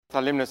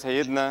تعلمنا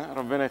سيدنا،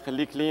 ربنا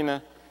يخليك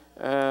لينا.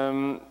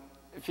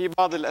 في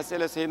بعض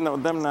الأسئلة سيدنا،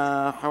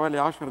 قدامنا حوالي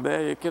 10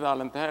 دقايق كده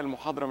على انتهاء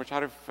المحاضرة. مش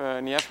عارف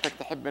نيافتك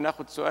تحب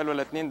ناخد سؤال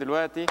ولا 2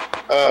 دلوقتي؟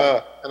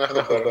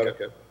 ناخد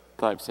بركة.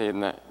 طيب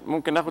سيدنا،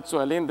 ممكن ناخد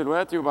سؤالين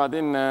دلوقتي،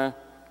 وبعدين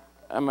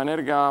أما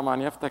نرجع مع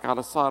نيافتك على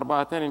الساعة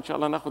 4 تاني إن شاء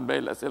الله ناخد باقي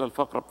الأسئلة،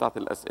 الفقرة بتاعت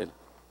الأسئلة.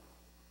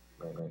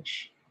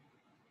 ماشي.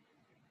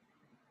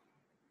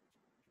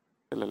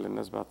 اللي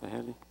الناس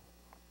بعتها لي.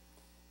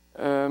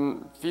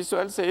 في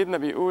سؤال سيدنا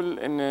بيقول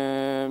إن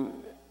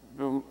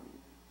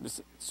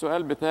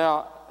السؤال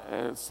بتاع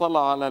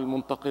الصلاة على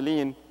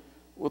المنتقلين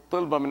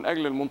والطلبة من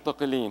أجل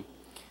المنتقلين.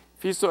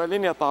 في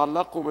سؤالين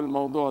يتعلقوا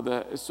بالموضوع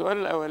ده. السؤال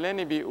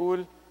الأولاني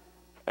بيقول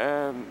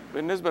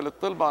بالنسبة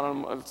للطلبة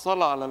على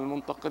الصلاة على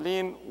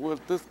المنتقلين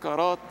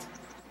والتذكارات،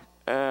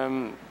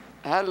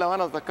 هل لو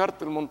أنا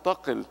ذكرت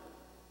المنتقل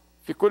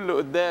في كل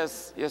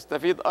قداس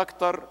يستفيد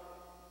أكتر،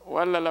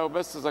 ولا لو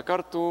بس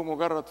ذكرته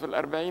مجرد في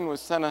 40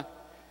 والسنة؟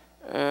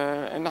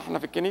 إن احنا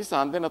في الكنيسة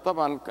عندنا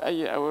طبعا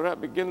أي أوراق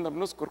بتجيلنا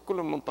بنذكر كل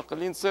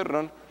المنتقلين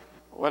سرا،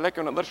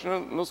 ولكن ما نقدرش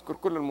نذكر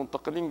كل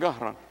المنتقلين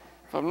جهرا،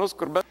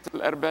 فبنذكر بس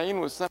 40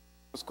 والسنة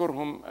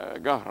نذكرهم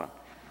جهرا.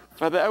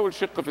 فده أول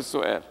شق في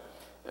السؤال.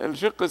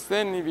 الشق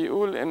الثاني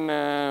بيقول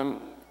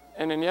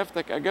إن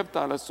نيافتك أجبت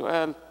على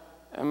السؤال،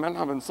 أما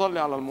احنا بنصلي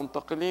على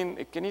المنتقلين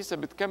الكنيسة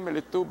بتكمل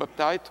التوبة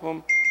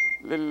بتاعتهم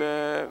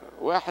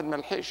للواحد ما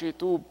لحقش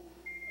يتوب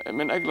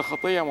من أجل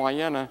خطية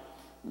معينة.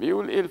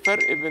 بيقول إيه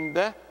الفرق بين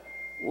ده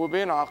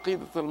وبين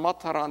عقيدة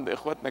المطهر عند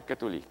إخواتنا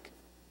الكاثوليك؟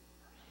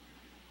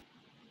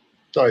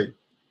 طيب،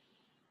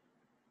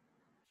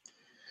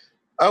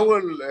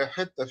 أول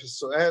حتة في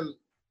السؤال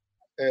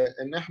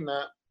إن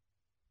إحنا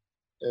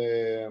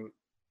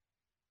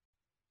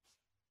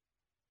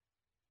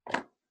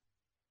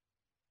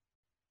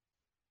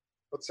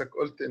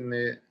قلت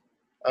إن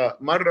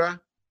مرة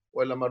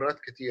ولا مرات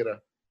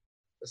كتيرة.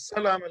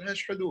 الصلاة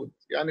ملهاش حدود،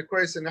 يعني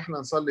كويس إن إحنا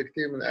نصلي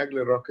كتير من أجل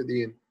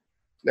الراقدين،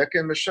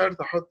 لكن مش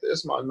شرط أحط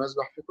اسمه على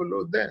المسبح في كل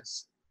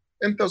قداس.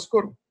 أنت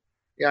اذكره،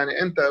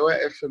 يعني أنت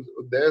واقف في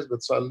القداس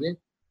بتصلي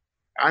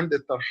عند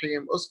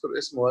الترحيم اذكر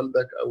اسم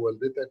والدك أو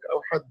والدتك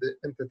أو حد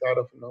أنت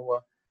تعرف إن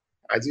هو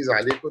عزيز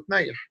عليك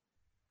وتنيح،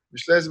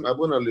 مش لازم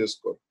أبونا اللي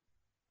يذكر.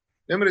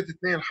 نمرة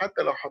 2،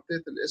 حتى لو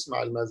حطيت الاسم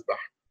على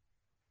المسبح،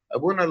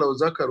 أبونا لو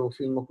ذكره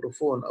في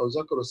الميكروفون أو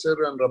ذكره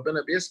سرا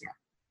ربنا بيسمع.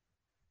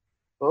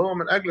 فهو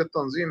من أجل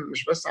التنظيم،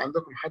 مش بس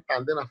عندكم، حتى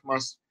عندنا في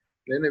مصر،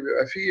 لأن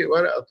بيبقى فيه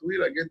ورقة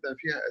طويلة جدا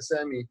فيها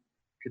أسامي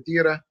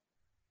كتيرة،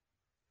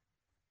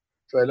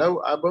 فلو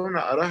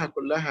أبونا قراها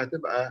كلها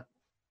هتبقى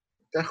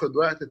تاخد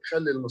وقت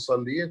تخلي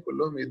المصلين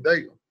كلهم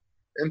يتضايقوا.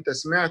 أنت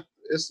سمعت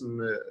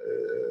اسم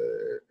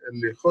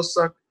اللي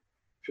يخصك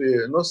في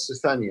نص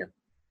ثانية،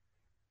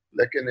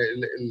 لكن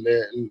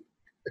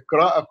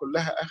القراءة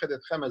كلها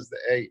أخذت 5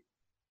 دقايق،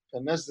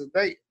 فالناس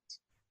اتضايقت،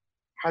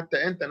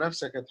 حتى أنت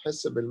نفسك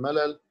هتحس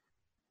بالملل.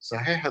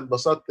 صحيح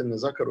اتبسطت إن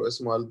ذكروا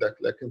اسم والدك،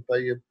 لكن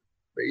طيب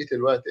بقية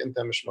الوقت أنت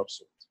مش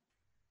مبسوط.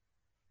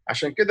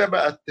 عشان كده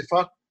بقى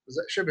اتفاق،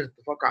 شبه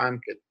اتفاق عام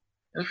كده،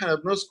 إن إحنا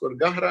بنذكر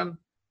جهرا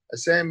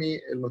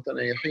أسامي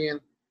المتنيحين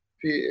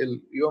في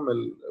يوم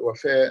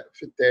الوفاة،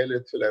 في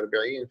الثالث، في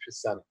 40، في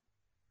السنة،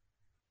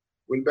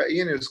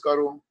 والباقيين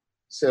يذكروا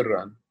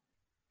سرا.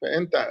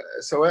 فأنت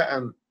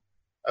سواء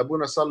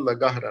أبونا صلى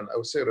جهرا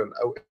أو سرا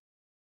أو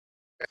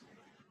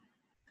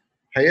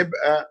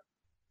هيبقى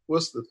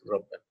وصلت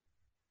لربنا،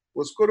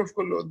 واذكره في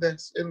كل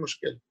قداس. إيه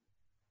المشكلة؟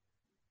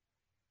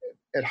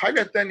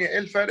 الحاجة الثانية، إيه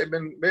الفرق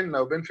بيننا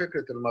وبين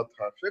فكرة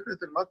المطهر؟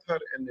 فكرة المطهر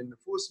إن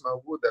النفوس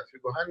موجودة في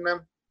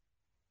جهنم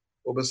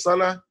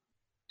وبالصلاة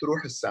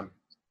تروح السماء،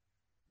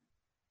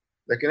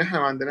 لكن إحنا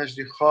ما عندناش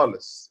دي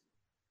خالص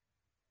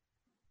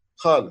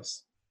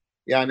خالص.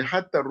 يعني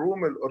حتى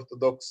الروم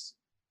الأرثوذكس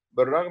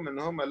بالرغم إن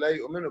هم لا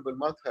يؤمنوا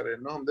بالمطهر،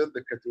 إنهم ضد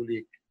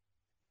الكاثوليك،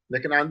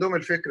 لكن عندهم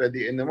الفكرة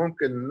دي إن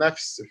ممكن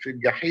نفس في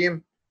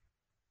الجحيم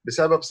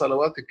بسبب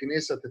صلوات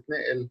الكنيسة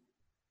تتنقل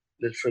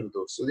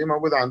للفردوس، ودي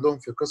موجودة عندهم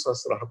في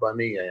قصص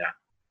رهبانية يعني.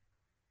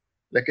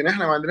 لكن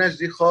احنا ما عندناش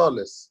دي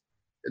خالص.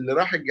 اللي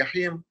راح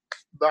الجحيم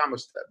ضاع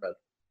مستقبله،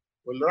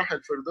 واللي راح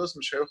الفردوس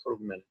مش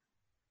هيخرج منه.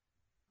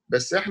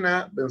 بس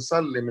احنا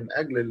بنصلي من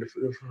اجل اللي في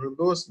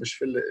الفردوس، مش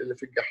في اللي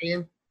في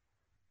الجحيم.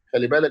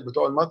 خلي بالك،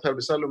 بتوع المطهر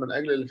بيصلوا من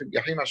اجل اللي في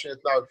الجحيم عشان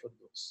يطلعوا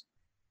الفردوس،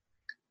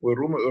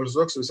 والروم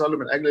الارثوذكس بيصلوا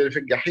من اجل اللي في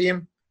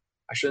الجحيم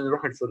عشان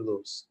يروحوا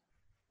الفردوس.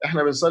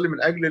 احنا بنصلي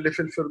من اجل اللي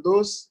في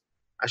الفردوس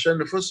عشان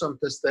نفوسهم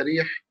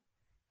تستريح،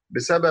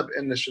 بسبب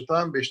ان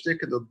الشيطان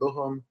بيشتكي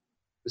ضدهم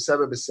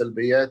بسبب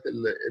السلبيات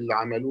اللي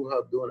عملوها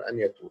بدون ان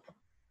يتوبوا.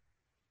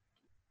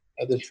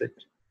 هذه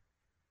الفكرة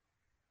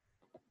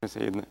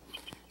سيدنا.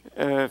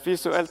 في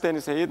سؤال تاني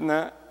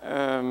سيدنا،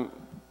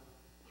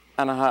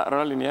 أنا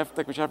هقرأ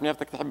لنيافتك، مش عارف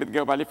نيافتك تحب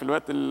تجاوب عليه في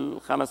الوقت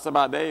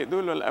 5-7 دقايق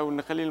دول، أو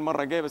نخليه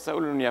المرة الجاية، بس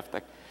أقول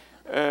لنيافتك.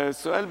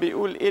 السؤال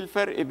بيقول إيه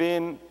الفرق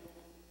بين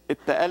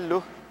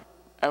التأله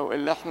أو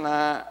اللي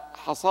احنا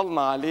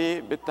حصلنا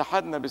عليه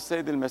باتحادنا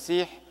بالسيد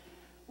المسيح،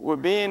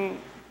 وبين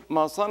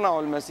ما صنعه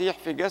المسيح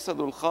في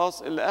جسده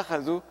الخاص اللي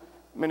أخذه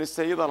من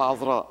السيدة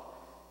العذراء؟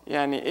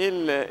 يعني ايه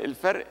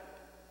الفرق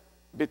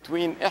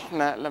بين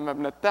احنا لما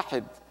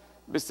بنتحد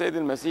بالسيد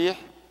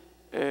المسيح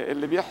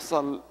اللي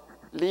بيحصل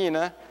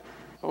لينا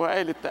هو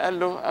قايل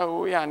التأله،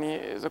 او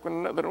يعني اذا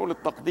كنا نقدر نقول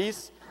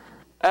التقديس،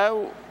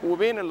 او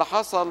وبين اللي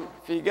حصل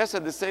في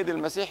جسد السيد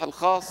المسيح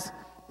الخاص،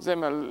 زي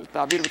ما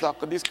التعبير بتاع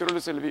القديس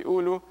كيرلس اللي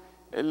بيقولوا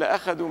اللي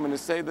اخذوا من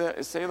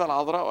السيدة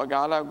العذراء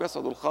وجعلها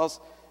جسده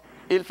الخاص.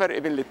 ايه الفرق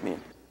بين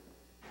الاثنين؟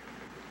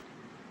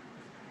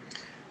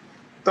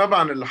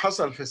 طبعا اللي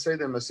حصل في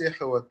السيد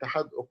المسيح هو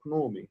اتحاد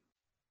أقنومي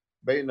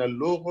بين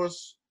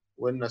اللوغوس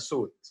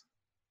والناسوت،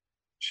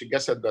 مش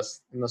الجسد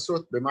بس،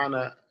 الناسوت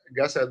بمعنى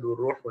جسد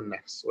والروح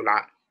والنفس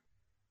والعقل.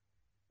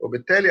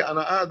 وبالتالي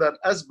أنا أقدر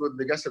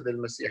أسجد لجسد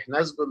المسيح،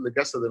 نسجد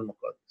لجسد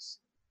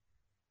المقدس،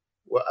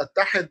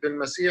 وأتحد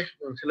بالمسيح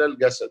من خلال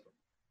جسده،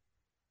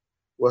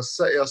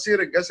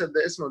 ويصير الجسد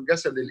ده اسمه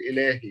الجسد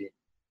الإلهي.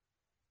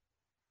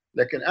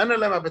 لكن أنا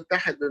لما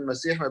بتحد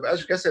بالمسيح ما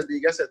بقاش جسدي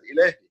جسد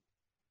إلهي،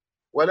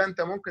 ولا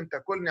أنت ممكن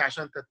تاكلني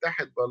عشان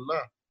تتحد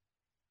بالله،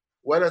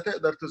 ولا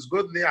تقدر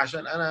تسجد لي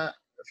عشان أنا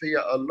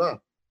في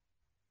الله.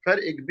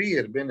 فرق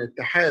كبير بين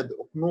اتحاد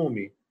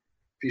أقنومي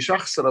في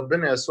شخص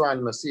ربنا يسوع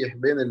المسيح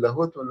بين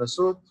اللاهوت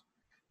والناسوت،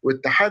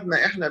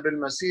 واتحادنا إحنا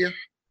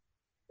بالمسيح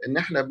إن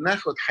إحنا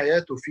بناخد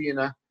حياته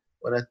فينا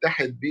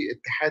ونتحد بيه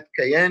اتحاد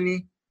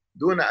كياني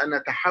دون أن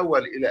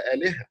نتحول إلى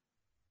آلهة.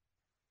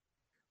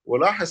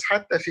 ولاحظ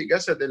حتى في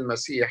جسد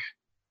المسيح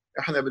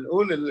إحنا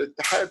بنقول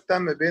الاتحاد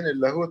تم بين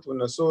اللاهوت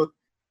والناسوت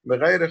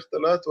بغير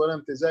اختلاط ولا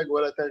امتزاج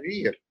ولا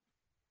تغيير،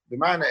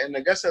 بمعنى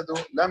أن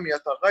جسده لم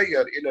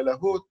يتغير إلى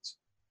لاهوت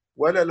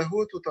ولا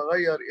لاهوت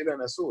تغير إلى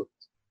ناسوت،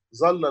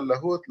 ظل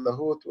اللاهوت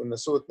لاهوت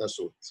والناسوت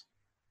ناسوت.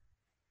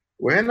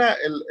 وهنا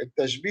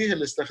التشبيه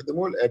اللي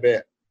استخدموه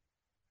الآباء،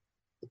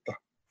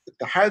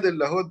 اتحاد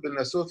اللاهوت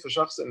بالناسوت في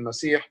شخص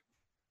المسيح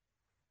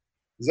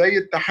زي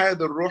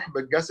اتحاد الروح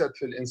بالجسد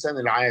في الإنسان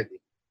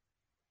العادي.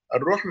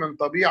 الروح من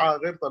طبيعة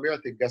غير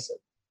طبيعة الجسد،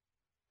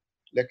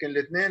 لكن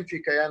الاثنين في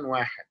كيان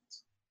واحد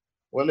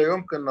ولا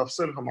يمكن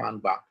نفصلهم عن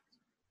بعض.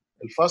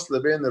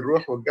 الفصل بين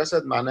الروح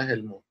والجسد معناه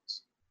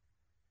الموت.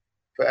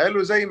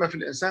 فقالوا زي ما في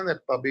الإنسان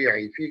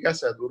الطبيعي في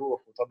جسد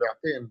وروح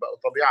وطبيعتين بقوا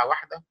طبيعة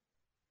واحدة،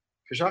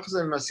 في شخص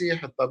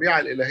المسيح الطبيعة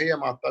الإلهية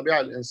مع الطبيعة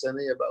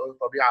الإنسانية بقوا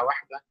طبيعة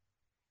واحدة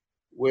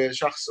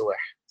وشخص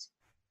واحد.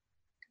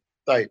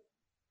 طيب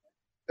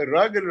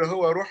الراجل اللي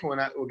هو روح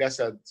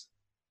وجسد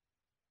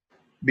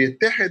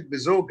بيتحد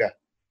بزوجة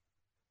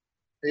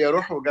هي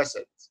روح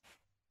وجسد،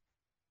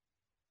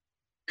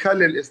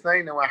 خلي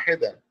الاثنين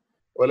واحدا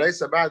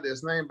وليس بعد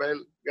اثنين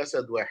بل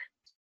جسد واحد.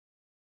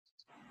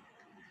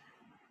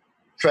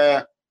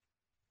 فهل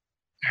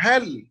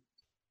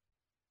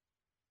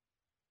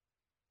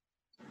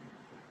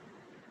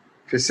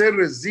في سر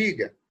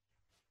الزيجة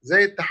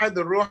زي اتحاد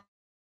الروح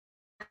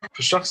في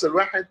الشخص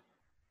الواحد؟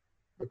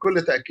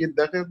 بكل تأكيد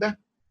ده غير ده،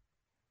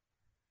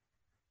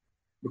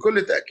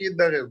 بكل تأكيد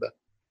ده غير ده.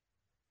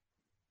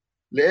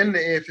 لأن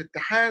إيه؟ في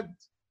اتحاد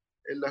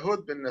اللاهوت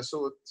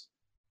بالناسوت،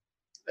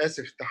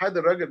 آسف، اتحاد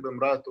الراجل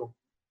بمراته،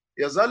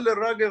 يظل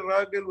الراجل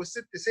راجل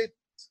والست ست،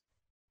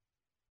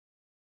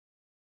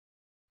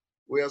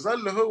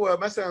 ويظل هو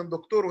مثلا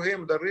دكتور وهي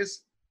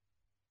مدرسة،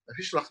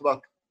 مفيش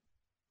لخبطة،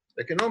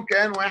 لكنهم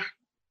كيان واحد.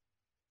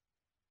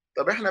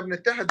 طب احنا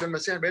بنتحد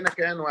بالمسيح بقينا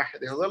كيان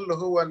واحد، يظل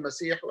هو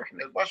المسيح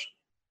واحنا البشر،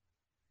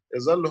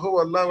 يظل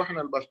هو الله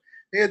واحنا البشر.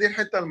 هي دي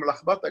الحته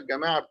الملخبطه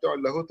الجماعه بتوع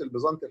اللاهوت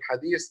البيزنطي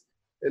الحديث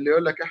اللي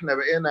يقول لك احنا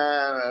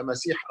بقينا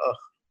مسيح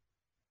اخر.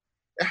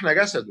 احنا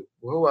جسده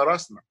وهو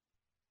راسنا،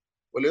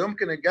 ولا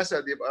يمكن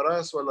الجسد يبقى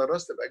راس ولا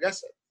الراس تبقى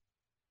جسد.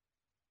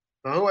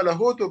 فهو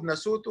لاهوته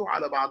بناسوته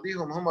على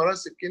بعضهم هم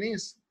راس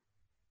الكنيسه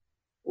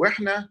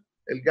واحنا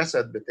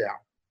الجسد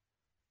بتاعه.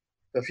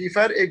 ففي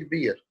فرق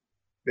كبير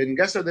بين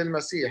جسد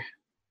المسيح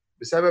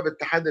بسبب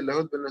اتحاد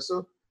اللاهوت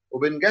بالناسوت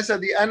وبين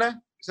جسدي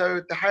انا بسبب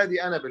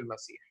اتحادي انا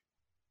بالمسيح.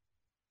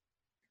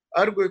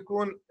 ارجو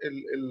يكون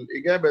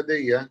الاجابه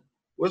دي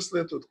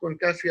وصلت وتكون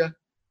كافيه.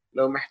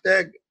 لو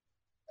محتاج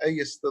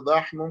اي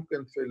استيضاح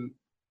ممكن في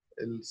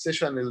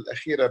السيشن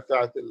الاخيره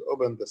بتاعه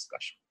الاوبن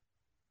ديسكشن.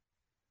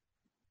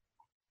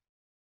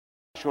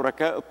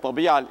 شركاء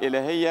الطبيعه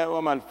الالهيه،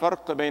 وما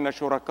الفرق بين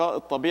شركاء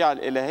الطبيعه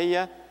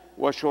الالهيه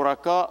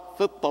وشركاء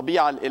في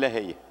الطبيعه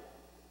الالهيه؟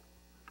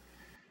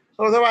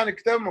 هو طبعا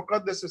الكتاب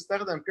المقدس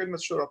استخدم كلمه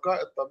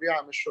شركاء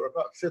الطبيعه مش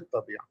شركاء في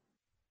الطبيعه،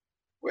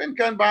 وان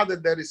كان بعض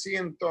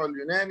الدارسين بتوع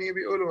اليوناني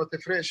بيقولوا ما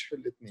تفرقش في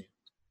الاثنين.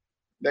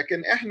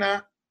 لكن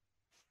احنا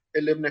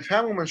اللي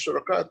بنفهمه من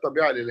شركاء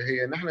الطبيعه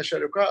الالهيه ان احنا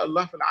شركاء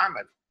الله في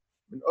العمل،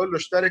 بنقول له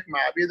اشترك مع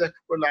عبيدك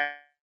في كل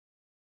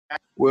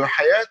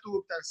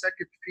وحياته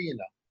بتنسكب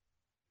فينا،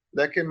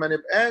 لكن ما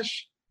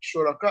نبقاش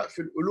شركاء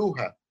في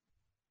الالوهه،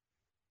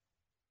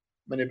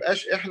 ما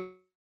نبقاش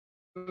احنا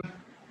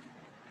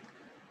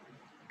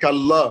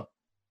كالله.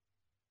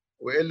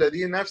 والا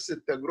دي نفس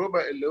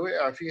التجربه اللي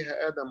وقع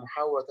فيها ادم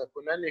وحواء،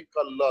 تكونان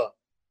كالله.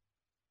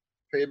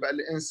 فيبقى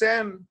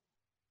الانسان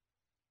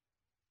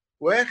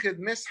واخد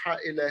مسحه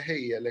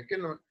الهيه.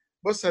 لكنه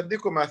بص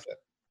هديكم مثل،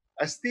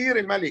 استير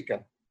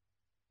الملكه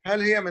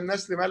هل هي من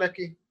نسل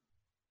ملكي؟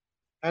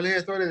 هل هي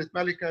اتولدت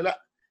ملكة؟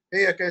 لا،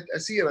 هي كانت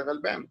أسيرة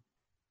غلبانة.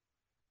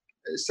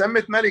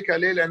 سمت ملكة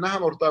ليه؟ لأنها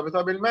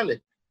مرتبطة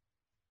بالملك.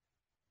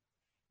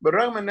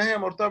 بالرغم أن هي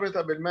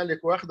مرتبطة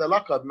بالملك واخدة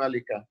لقب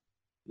ملكة،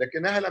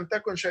 لكنها لم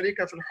تكن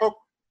شريكة في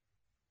الحكم،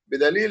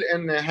 بدليل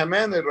أن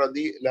هامان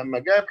الرديء لما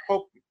جاب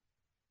حكم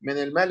من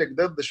الملك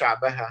ضد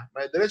شعبها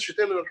ما قدرتش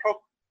تلغي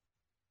الحكم.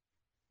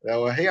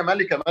 لو هي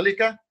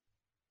ملكة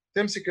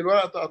تمسك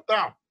الورق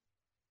تقطعه،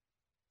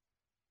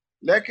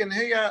 لكن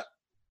هي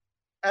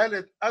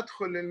قالت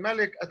أدخل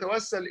للملك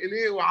أتوسل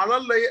إليه وعلى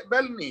الله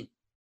يقبلني،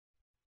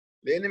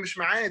 لأن مش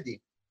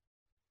معادي.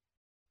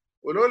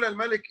 ولولا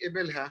الملك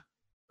قبلها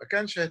ما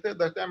كانش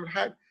هتقدر تعمل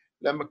حاجة.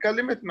 لما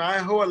اتكلمت معاه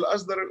هو اللي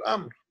أصدر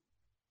الأمر،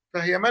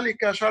 فهي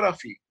ملكة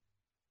شرفي.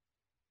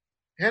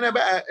 هنا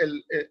بقى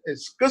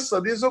القصة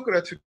دي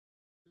ذكرت في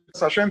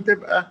عشان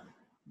تبقى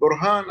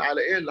برهان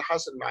على إيه اللي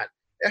حاصل معانا.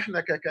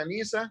 إحنا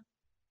ككنيسة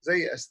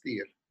زي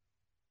أستير،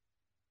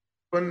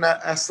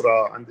 كنا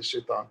أسرى عند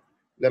الشيطان.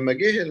 لما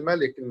جه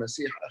الملك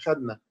المسيح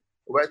أخذنا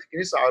وبقت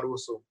الكنيسة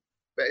عروسه،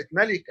 بقت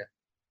ملكة،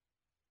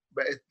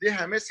 بقت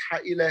لها مسحة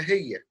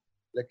إلهية،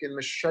 لكن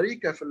مش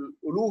شريكة في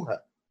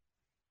الألوهة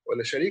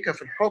ولا شريكة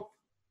في الحكم.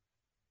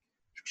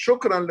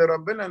 شكرا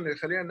لربنا أنه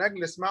يخلينا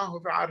نجلس معه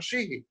في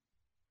عرشه،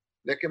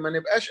 لكن ما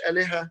نبقاش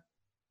آلهة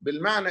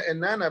بالمعنى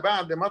أن أنا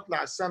بعد ما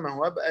أطلع السماء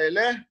وأبقى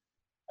إله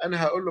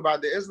أنا هقول له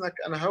بعد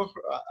إذنك أنا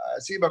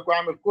أسيبك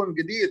وأعمل كون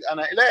جديد،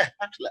 أنا إله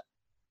أخلق.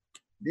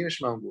 دي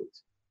مش موجود.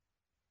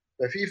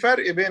 ففي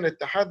فرق بين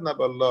اتحادنا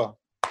بالله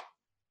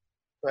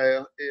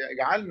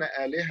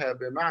فيجعلنا آلهة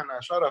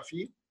بمعنى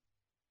شرفي،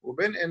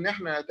 وبين ان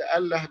احنا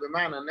نتأله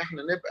بمعنى ان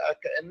احنا نبقى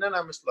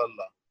كأننا مثل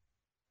الله.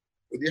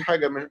 ودي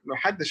حاجة ما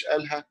حدش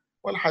قالها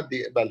ولا حد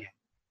يقبلها.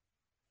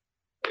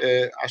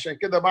 عشان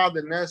كده بعض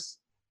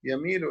الناس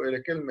يميلوا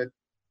الى كلمة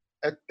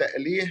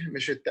التأليه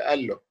مش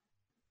التأله.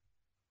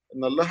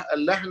 ان الله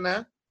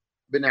ألهنا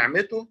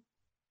بنعمته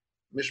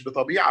مش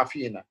بطبيعة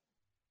فينا.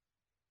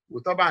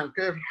 وطبعا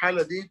كده في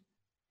الحالة دي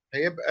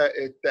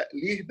هيبقى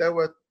التأليه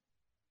دوت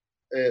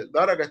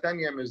درجة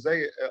تانية، مش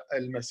زي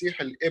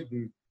المسيح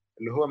الابن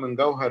اللي هو من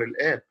جوهر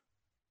الآب.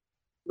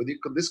 ودي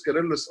القديس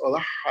كيرلس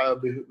أوضحها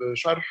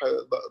بشرح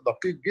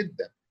دقيق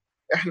جدا.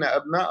 احنا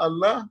أبناء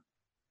الله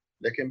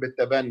لكن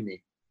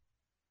بالتبني،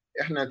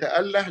 احنا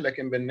نتأله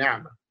لكن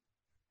بالنعمة.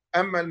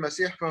 أما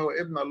المسيح فهو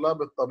ابن الله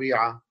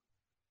بالطبيعة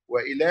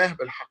وإله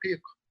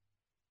بالحقيقة،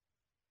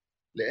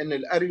 لأن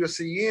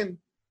الأريوسيين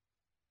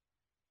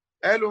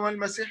قالوا ما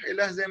المسيح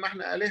إله زي ما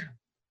احنا آلهة.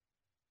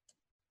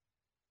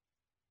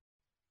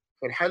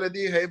 في الحالة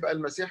دي هيبقى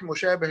المسيح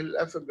مشابه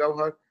للآب في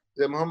الجوهر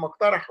زي ما هم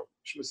اقترحوا،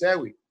 مش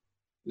مساوي،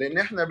 لأن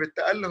احنا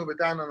بالتأله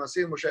بتاعنا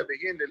نصير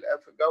مشابهين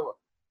للآب في الجوهر،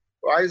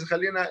 وعايز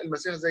يخلينا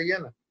المسيح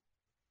زينا.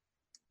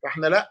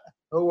 فاحنا لا،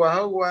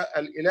 هو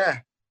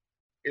الإله،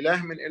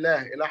 إله من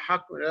إله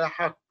حق من إله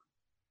حق،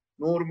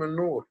 نور من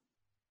نور.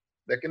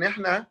 لكن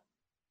احنا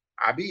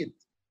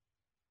عبيد،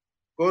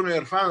 كونه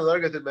يرفعنا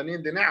درجة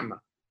البنين دي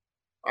نعمة.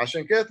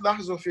 عشان كده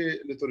تلاحظوا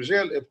في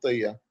الليتورجية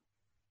القبطية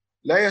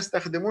لا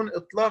يستخدمون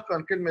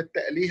إطلاقا كلمة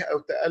تأليه أو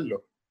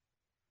تأله،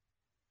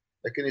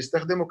 لكن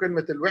يستخدموا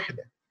كلمة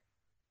الوحدة،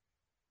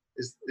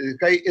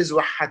 كي إذ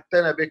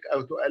وحدتنا بك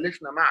أو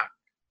تؤلفنا معك.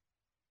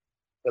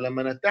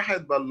 فلما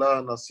نتحد بالله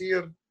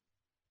نصير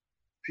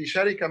في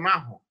شركة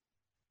معه.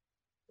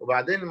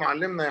 وبعدين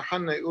معلمنا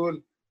يوحنا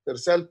يقول في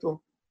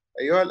رسالته: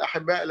 أيها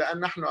الأحباء لأن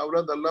نحن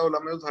أولاد الله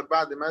ولم يظهر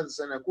بعد ماذا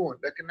سنكون،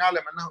 لكن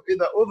نعلم أنه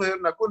إذا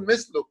أظهر نكون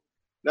مثله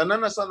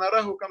لأننا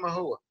سنراه كما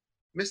هو.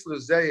 مثله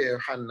إزاي يا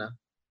يوحنا؟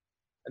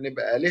 أن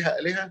يبقى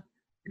آلهة؟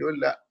 يقول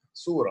لا،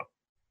 صورة.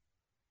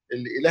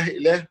 الإله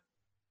إله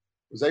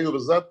وزيه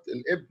بالظبط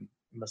الابن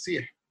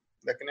المسيح،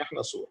 لكن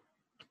إحنا صورة.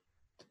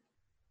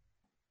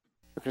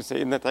 شكرا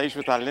سيدنا، تعيش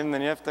وتعلمنا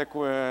نيافتك،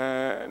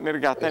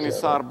 ونرجع تاني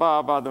الساعة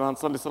 4 بعد ما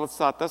هنصلي صلاة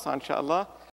الساعة 9 إن شاء الله.